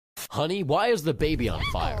Honey, why is the baby on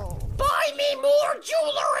fire? Buy me more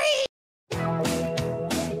jewelry!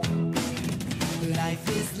 Life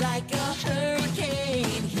is like a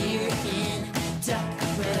hurricane here in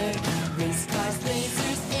Duckburg. Race cars,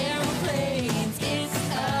 lasers, aeroplanes. It's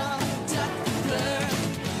a Duckburg.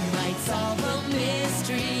 Might solve a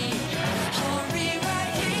mystery or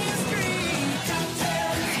rewrite history.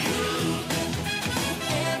 DuckTales.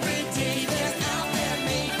 Every day they're out there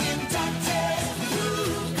making DuckTales.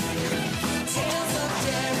 Tales of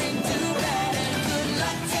daring, do bad, and good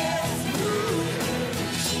luck tales.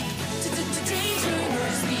 Danger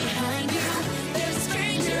lurks behind you. There's a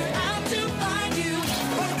stranger out to find you.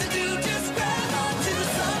 What to do? Just grab onto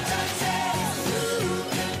some DuckTales.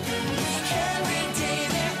 Every day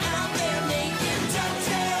they're out there making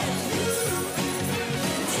DuckTales.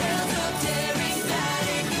 Tales of daring, bad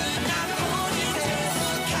and good, not ponytails,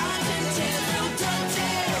 but cotton tails, no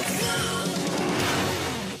DuckTales.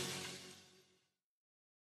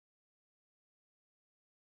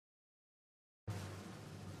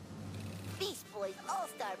 Beast Boys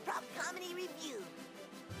All-Star Prop Comedy Review.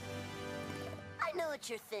 I know what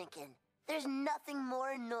you're thinking. There's nothing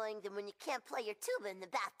more annoying than when you can't play your tuba in the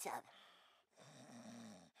bathtub.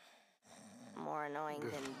 More annoying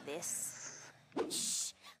than this?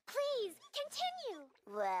 Shh! Please, continue!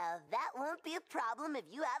 Well, that won't be a problem if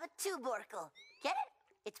you have a tuborcle. Get it?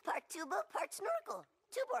 It's part tuba, part snorkel.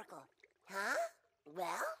 Tuborcle. Huh?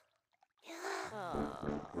 Well?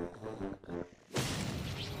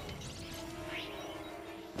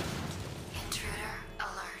 Intruder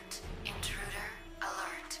alert. Intruder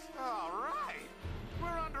alert. All right!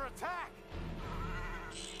 We're under attack!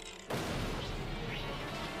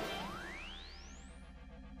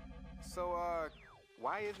 So,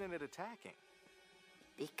 why isn't it attacking?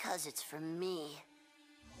 Because it's for me.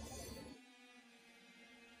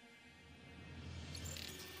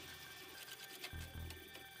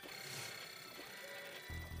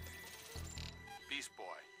 Beast Boy,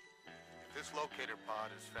 if this locator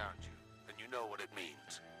pod has found you, then you know what it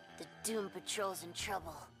means. The Doom Patrol's in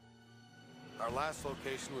trouble. Our last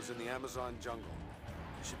location was in the Amazon jungle.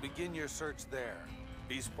 You should begin your search there.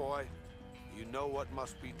 Beast Boy, you know what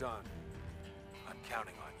must be done. I'm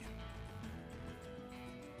counting on you.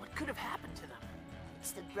 What could have happened to them?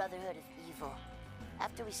 It's the Brotherhood of Evil.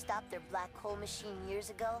 After we stopped their black hole machine years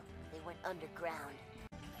ago, they went underground.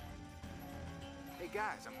 Hey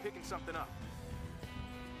guys, I'm picking something up.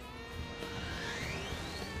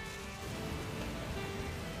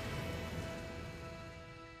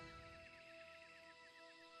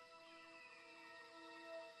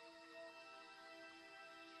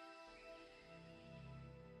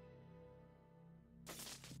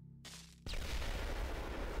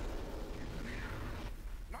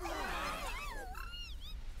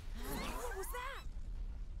 What was that?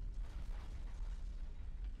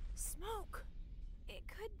 Smoke. It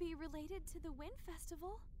could be related to the Wind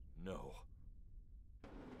Festival. No.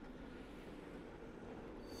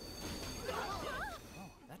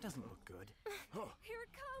 Oh, that doesn't look good. Here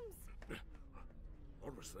it comes.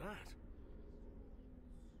 What was that?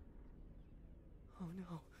 Oh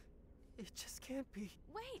no. It just can't be.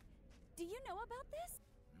 Wait, do you know about this?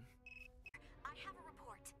 I have a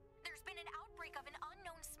report. There's been an outbreak of an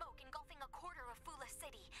unknown smoke engulfing a quarter of Fula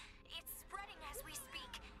City. It's spreading as we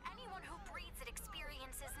speak. Anyone who breathes it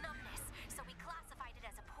experiences numbness, so we classified it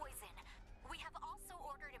as a poison. We have also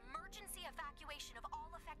ordered emergency evacuation of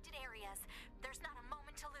all affected areas. There's not a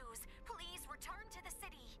moment to lose. Please return to the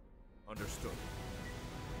city. Understood.